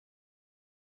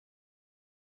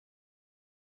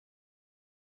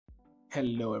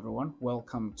Hello everyone,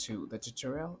 welcome to the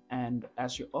tutorial, and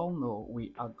as you all know,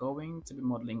 we are going to be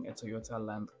modeling a Toyota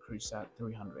Land Cruiser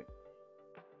 300.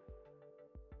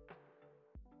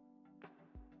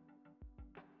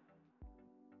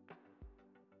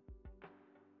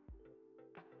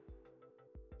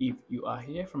 If you are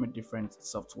here from a different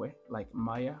software like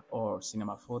Maya or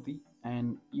Cinema 4D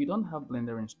and you don't have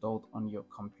Blender installed on your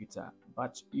computer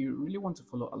but you really want to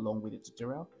follow along with the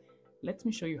tutorial, let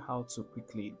me show you how to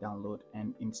quickly download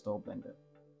and install Blender.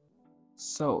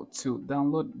 So to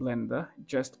download Blender,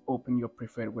 just open your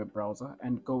preferred web browser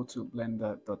and go to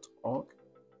blender.org,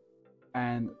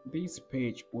 and this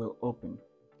page will open.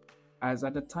 As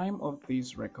at the time of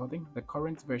this recording, the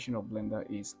current version of Blender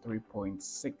is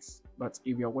 3.6, but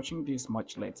if you're watching this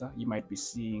much later, you might be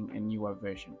seeing a newer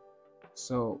version.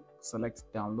 So select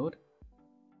download,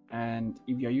 and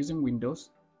if you're using Windows,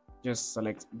 just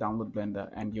select download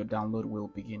Blender and your download will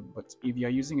begin. But if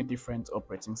you're using a different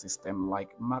operating system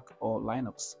like Mac or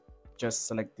Linux, just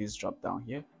select this drop down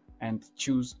here and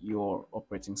choose your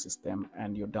operating system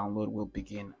and your download will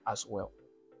begin as well.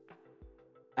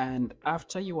 And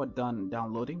after you are done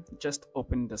downloading, just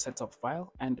open the setup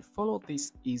file and follow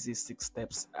these easy 6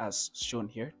 steps as shown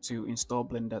here to install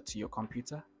Blender to your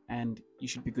computer, and you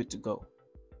should be good to go.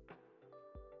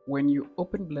 When you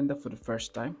open Blender for the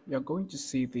first time, you're going to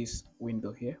see this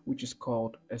window here, which is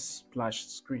called a splash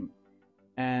screen.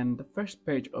 And the first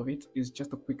page of it is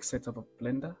just a quick setup of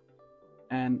Blender.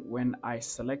 And when I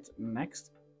select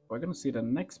next, we're going to see the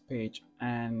next page,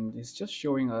 and it's just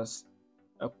showing us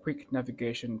a quick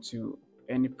navigation to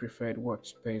any preferred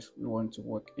workspace we want to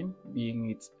work in, being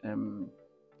it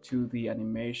 2D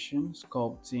animation,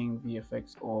 sculpting,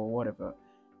 VFX, or whatever.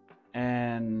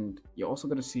 And you're also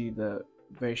going to see the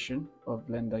version of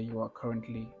Blender you are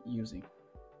currently using.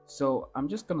 So I'm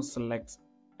just going to select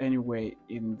anyway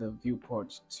in the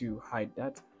viewport to hide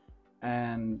that.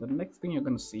 And the next thing you're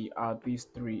going to see are these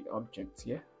 3 objects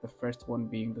here. The first one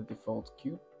being the default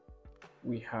cube.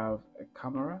 We have a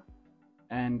camera,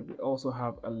 and we also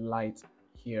have a light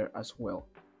here as well.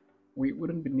 We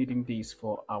wouldn't be needing these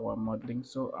for our modeling,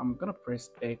 so I'm gonna press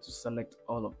A to select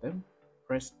all of them,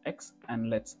 press X, and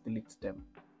let's delete them.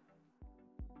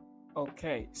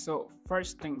 Okay, so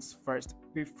first things first,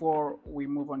 before we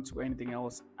move on to anything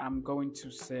else, I'm going to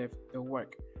save the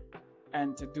work.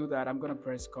 And to do that, I'm gonna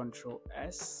press Ctrl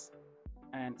S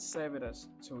and save it as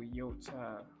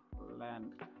Toyota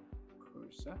Land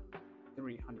Cruiser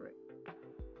 300.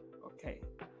 Okay.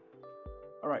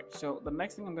 All right, so the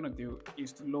next thing I'm going to do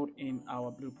is to load in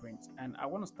our blueprint, and I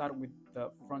want to start with the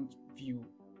front view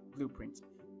blueprint.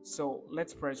 So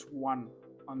let's press 1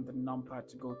 on the numpad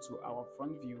to go to our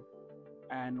front view,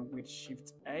 and with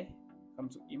Shift A, come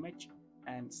to image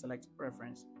and select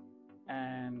reference.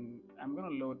 And I'm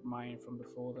going to load mine from the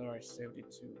folder I saved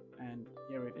it to, and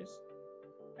here it is.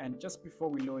 And just before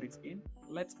we load it in,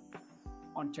 let's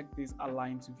uncheck this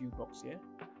align to view box here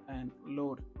and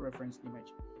load reference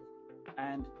image,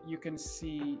 and you can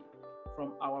see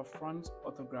from our front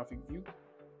orthographic view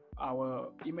our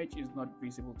image is not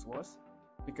visible to us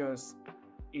because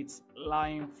it's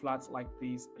lying flat like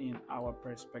this in our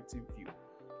perspective view.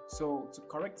 So to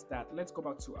correct that, let's go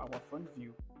back to our front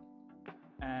view,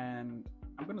 and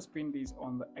I'm going to spin this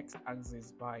on the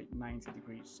x-axis by 90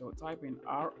 degrees. So type in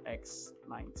RX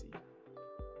 90.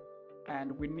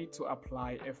 And we need to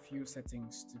apply a few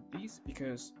settings to this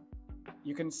because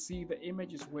you can see the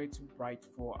image is way too bright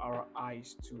for our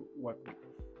eyes to work with.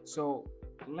 So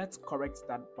let's correct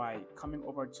that by coming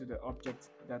over to the object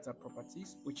data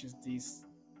properties, which is this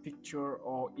picture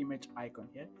or image icon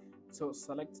here. So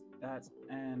select that,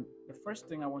 and the first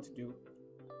thing I want to do,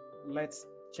 let's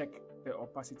check the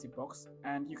opacity box,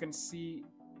 and you can see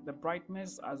the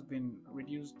brightness has been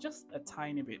reduced just a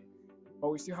tiny bit, but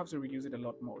we still have to reduce it a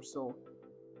lot more. So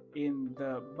in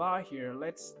the bar here,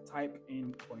 let's type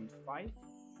in 0.5,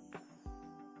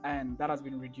 and that has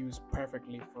been reduced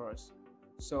perfectly for us.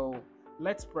 So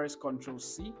let's press Ctrl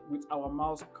C with our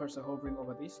mouse cursor hovering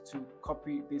over this to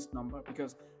copy this number,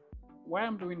 because why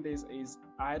I'm doing this is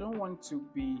I don't want to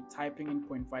be typing in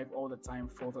 0.5 all the time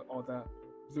for the other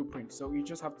blueprint. So you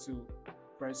just have to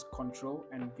press Ctrl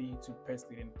and V to paste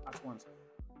it in at once.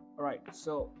 Alright,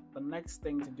 so the next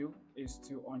thing to do is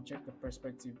to uncheck the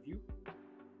perspective view,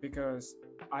 because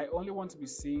I only want to be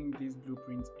seeing these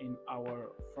blueprints in our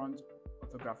front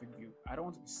orthographic view. I don't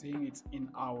want to be seeing it in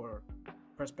our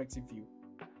perspective view.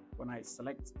 When I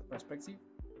select the perspective,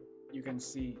 you can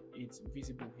see it's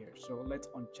visible here. So let's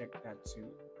uncheck that to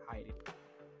hide it.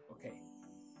 Okay.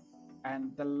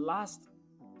 And the last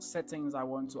settings I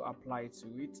want to apply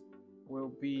to it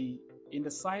will be in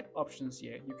the side options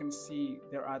here, you can see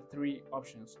there are three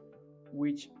options,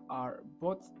 which are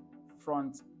both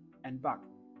front and back.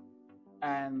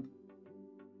 And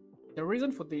the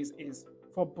reason for this is,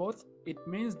 for both, it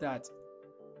means that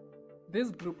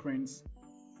these blueprints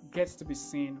gets to be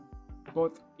seen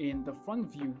both in the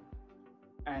front view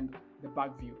and the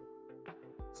back view.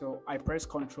 So I press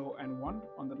Ctrl and 1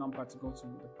 on the numpad to go to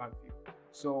the back view.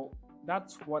 So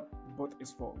that's what both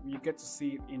is for. You get to see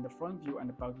it in the front view and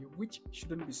the back view, which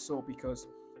shouldn't be so, because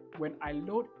when I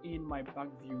load in my back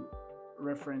view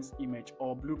reference image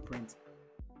or blueprint,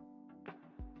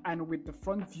 and with the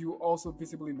front view also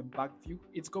visible in the back view,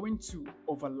 it's going to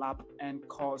overlap and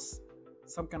cause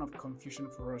some kind of confusion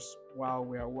for us while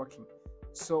we are working.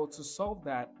 So to solve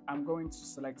that, I'm going to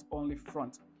select only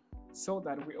front, so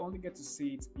that we only get to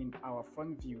see it in our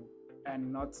front view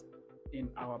and not in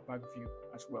our back view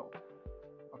as well.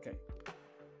 Okay,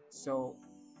 so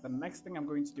the next thing I'm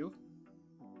going to do,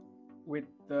 with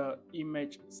the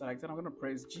image selected, I'm going to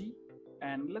press G,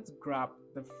 and let's grab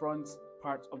the front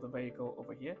part of the vehicle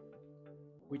over here,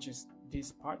 which is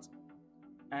this part.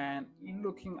 And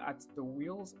looking at the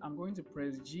wheels, I'm going to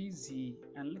press GZ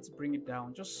and let's bring it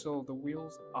down just so the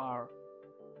wheels are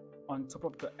on top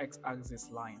of the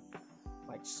x-axis line,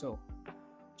 like so.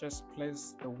 Just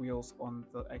place the wheels on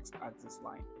the x-axis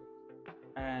line.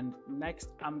 And next,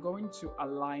 I'm going to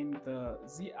align the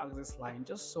z-axis line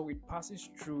just so it passes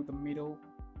through the middle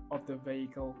of the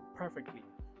vehicle perfectly.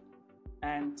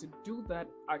 And to do that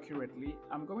accurately,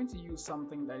 I'm going to use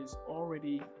something that is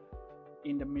already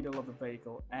in the middle of the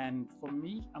vehicle. And for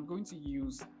me, I'm going to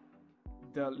use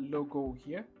the logo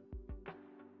here,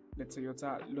 the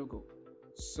Toyota logo.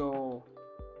 So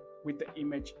with the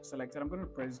image selected, I'm going to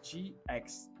press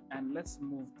GX and let's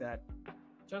move that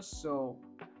just so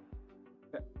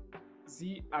the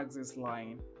z-axis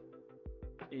line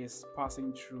is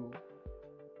passing through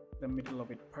the middle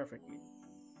of it perfectly.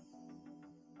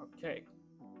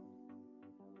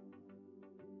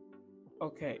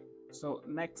 Okay, so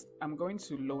next I'm going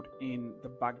to load in the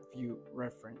back view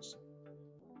reference.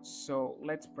 So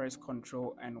let's press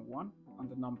Ctrl and 1 on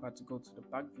the numpad to go to the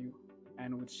back view,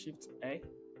 and with Shift A,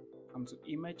 come to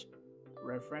image,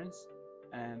 reference,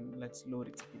 and let's load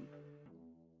it in.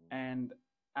 And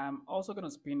I'm also going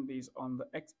to spin this on the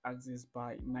x-axis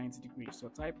by 90 degrees. So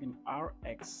type in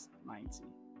RX90.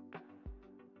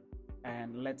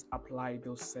 And let's apply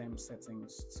those same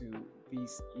settings to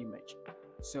this image.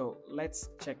 So let's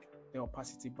check the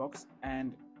opacity box,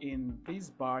 and in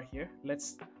this bar here,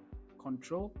 let's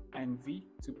Ctrl and V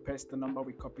to paste the number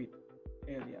we copied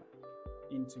earlier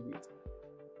into it.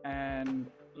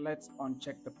 And let's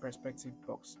uncheck the perspective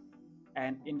box.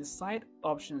 And in the side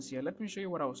options here, let me show you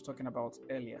what I was talking about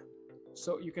earlier.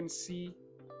 So you can see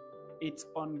it's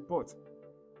on both,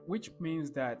 which means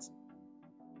that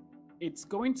it's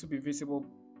going to be visible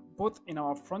both in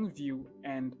our front view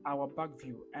and our back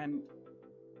view. And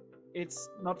it's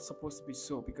not supposed to be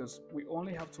so, because we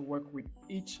only have to work with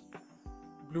each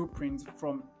blueprint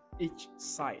from each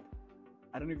side.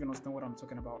 I don't even understand what I'm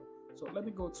talking about. So let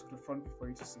me go to the front view for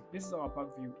you to see. This is our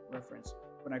back view reference.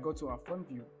 When I go to our front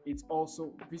view, it's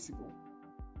also visible.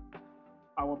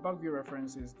 Our back view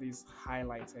reference is this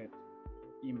highlighted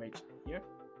image here.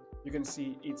 You can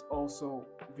see it's also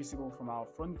visible from our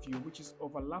front view, which is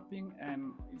overlapping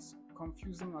and it's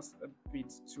confusing us a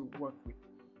bit to work with.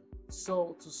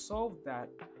 So to solve that,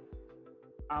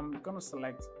 I'm gonna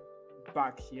select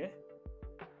back here.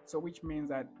 So which means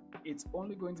that it's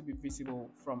only going to be visible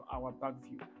from our back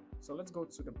view. So let's go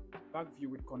to the back view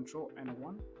with Ctrl and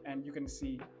 1, and you can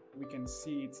see we can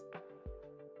see it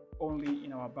only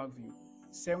in our back view.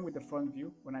 Same with the front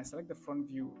view. When I select the front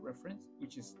view reference,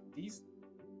 which is this,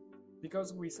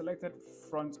 because we selected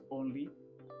front only,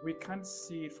 we can't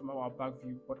see it from our back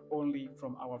view, but only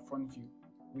from our front view,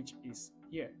 which is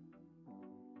here.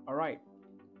 All right,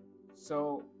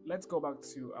 so let's go back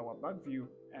to our back view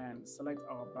and select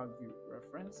our back view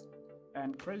reference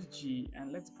and press G,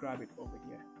 and let's grab it over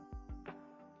here.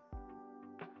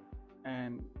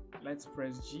 And let's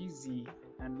press GZ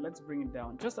and let's bring it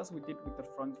down just as we did with the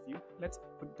front view. Let's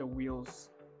put the wheels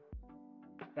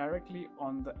directly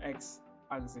on the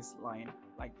x-axis line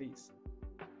like this,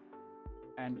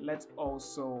 and let's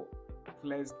also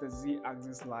place the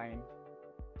z-axis line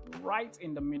right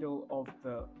in the middle of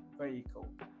the vehicle.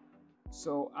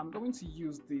 So I'm going to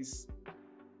use this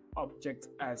object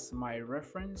as my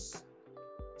reference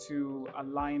to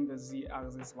align the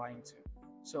z-axis line to.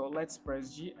 So let's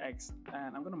press GX,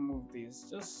 and I'm going to move this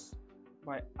just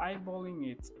by eyeballing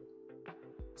it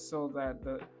so that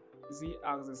the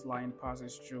z-axis line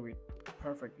passes through it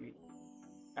perfectly.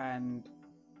 And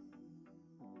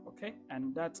Okay,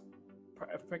 and that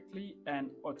perfectly and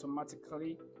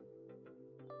automatically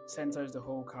centers the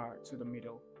whole car to the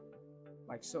middle,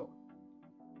 like so.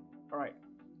 All right,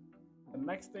 the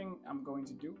next thing I'm going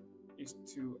to do is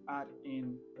to add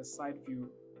in the side view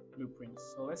blueprint.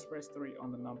 So let's press 3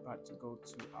 on the numpad to go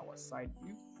to our side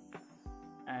view,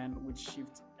 and with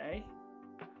Shift A,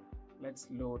 let's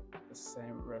load the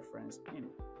same reference in.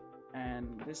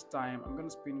 And this time I'm going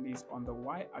to spin this on the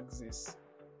y-axis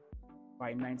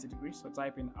by 90 degrees. So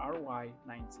type in RY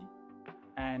 90,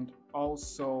 and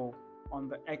also on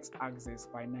the x-axis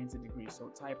by 90 degrees. So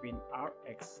type in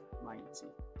RX 90.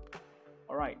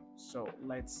 All right, so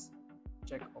let's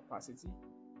check opacity.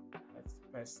 Let's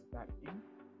paste that in,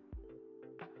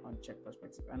 uncheck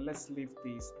perspective, and let's leave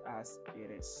this as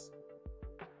it is.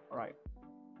 All right,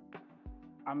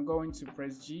 I'm going to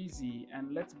press GZ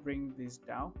and let's bring this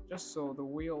down just so the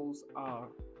wheels are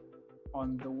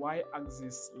on the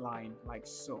y-axis line, like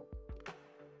so.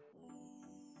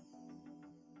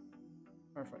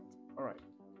 Perfect. All right,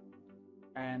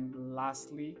 and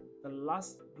lastly, the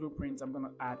last blueprint I'm going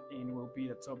to add in will be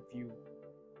the top view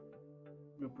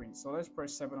blueprint. So let's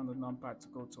press 7 on the numpad to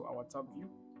go to our top view,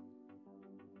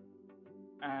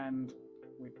 and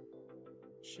with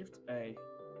Shift A,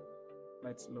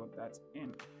 let's load that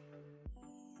in,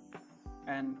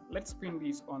 and let's spin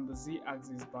this on the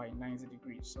z-axis by 90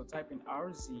 degrees. So type in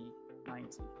RZ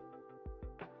 90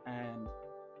 and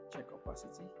check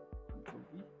opacity, Control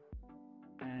V,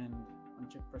 and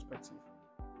uncheck perspective.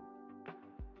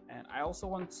 And I also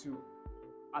want to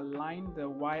align the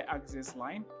y-axis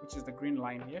line, which is the green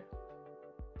line here,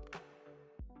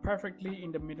 perfectly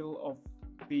in the middle of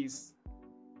this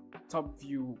top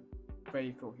view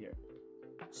vehicle here.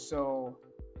 So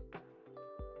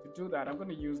to do that, I'm going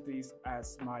to use this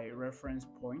as my reference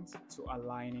point to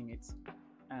aligning it,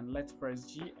 and let's press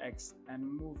GX and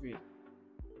move it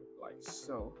like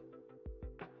so.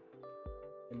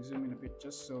 And zoom in a bit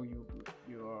just so you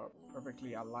are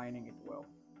perfectly aligning it well.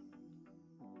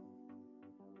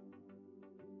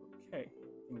 Okay,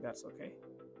 I think that's okay.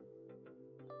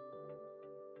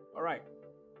 All right,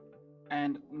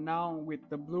 and now with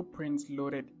the blueprints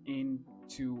loaded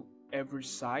into every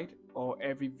side or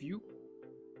every view,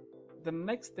 the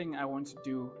next thing I want to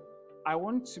do, I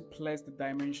want to place the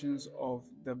dimensions of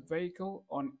the vehicle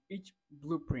on each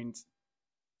blueprint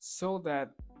so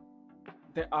that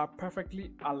they are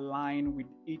perfectly aligned with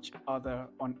each other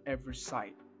on every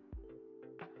side.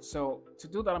 So to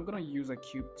do that, I'm going to use a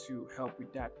cube to help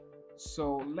with that.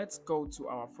 So let's go to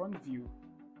our front view,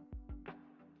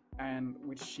 and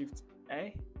with Shift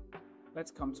A,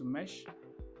 let's come to Mesh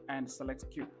and select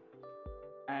Cube.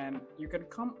 And you can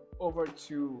come over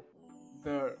to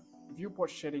the viewport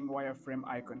shading wireframe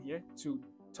icon here to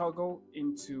toggle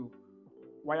into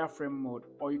wireframe mode,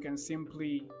 or you can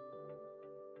simply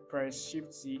press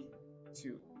Shift Z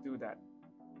to do that.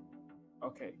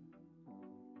 Okay,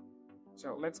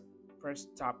 so let's press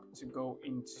Tab to go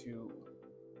into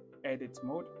edit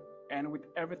mode, and with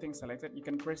everything selected, you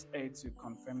can press A to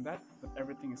confirm that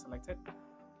everything is selected.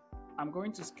 I'm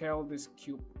going to scale this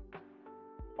cube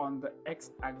on the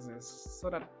x-axis so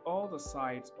that all the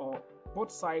sides, or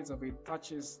both sides of it,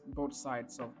 touches both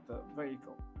sides of the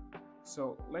vehicle.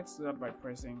 So let's do that by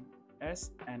pressing S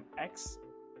and X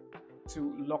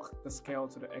to lock the scale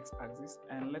to the x-axis,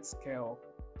 and let's scale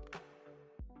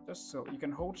just so. You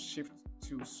can hold Shift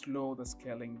to slow the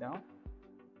scaling down,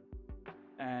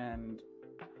 and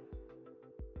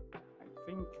I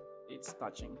think it's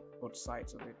touching both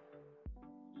sides of it.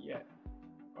 Yeah.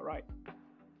 All right.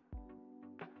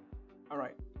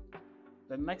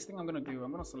 The next thing I'm going to do,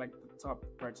 I'm going to select the top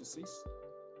vertices,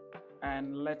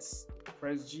 and let's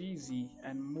press GZ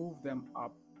and move them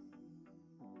up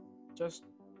just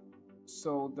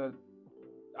so that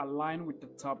align with the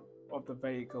top of the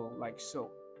vehicle, like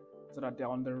so that they're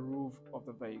on the roof of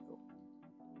the vehicle.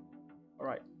 All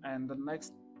right, and the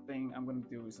next thing I'm going to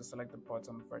do is to select the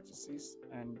bottom vertices,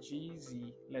 and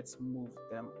GZ, let's move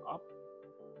them up,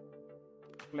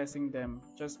 placing them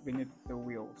just beneath the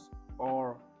wheels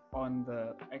or on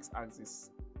the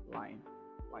x-axis line,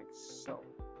 like so.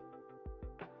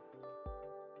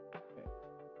 Okay.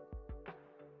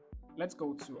 Let's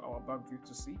go to our back view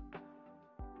to see.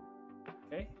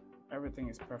 Okay, everything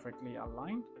is perfectly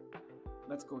aligned.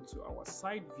 Let's go to our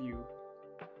side view,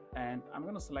 and I'm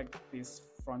going to select these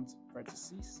front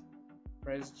vertices,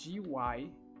 press GY,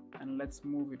 and let's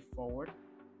move it forward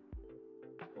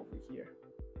over here.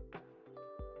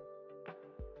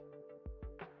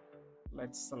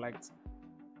 Let's select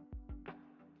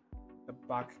the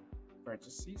back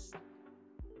vertices,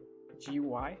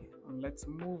 GY, and let's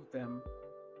move them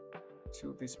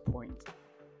to this point,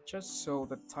 just so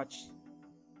they touch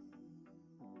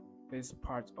this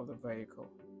part of the vehicle,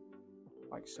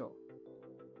 like so.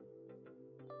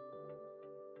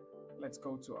 Let's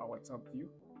go to our top view,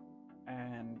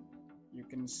 and you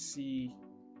can see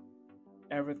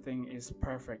everything is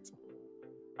perfect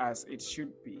as it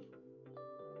should be.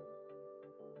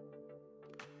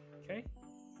 Okay,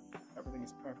 everything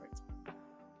is perfect.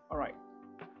 All right,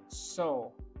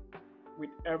 so with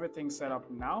everything set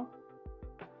up now,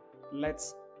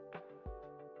 let's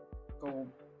go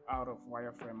out of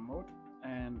wireframe mode,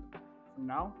 and for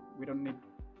now we don't need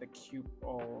the cube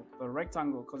or the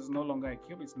rectangle because it's no longer a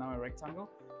cube, it's now a rectangle.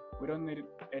 We don't need it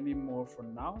anymore for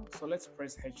now, so let's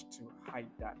press H to hide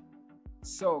that.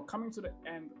 So coming to the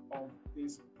end of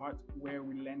this part where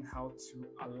we learn how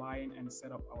to align and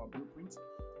set up our blueprint,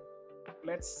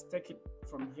 let's take it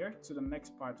from here to the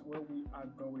next part where we are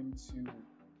going to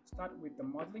start with the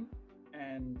modeling,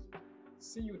 and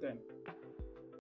see you then.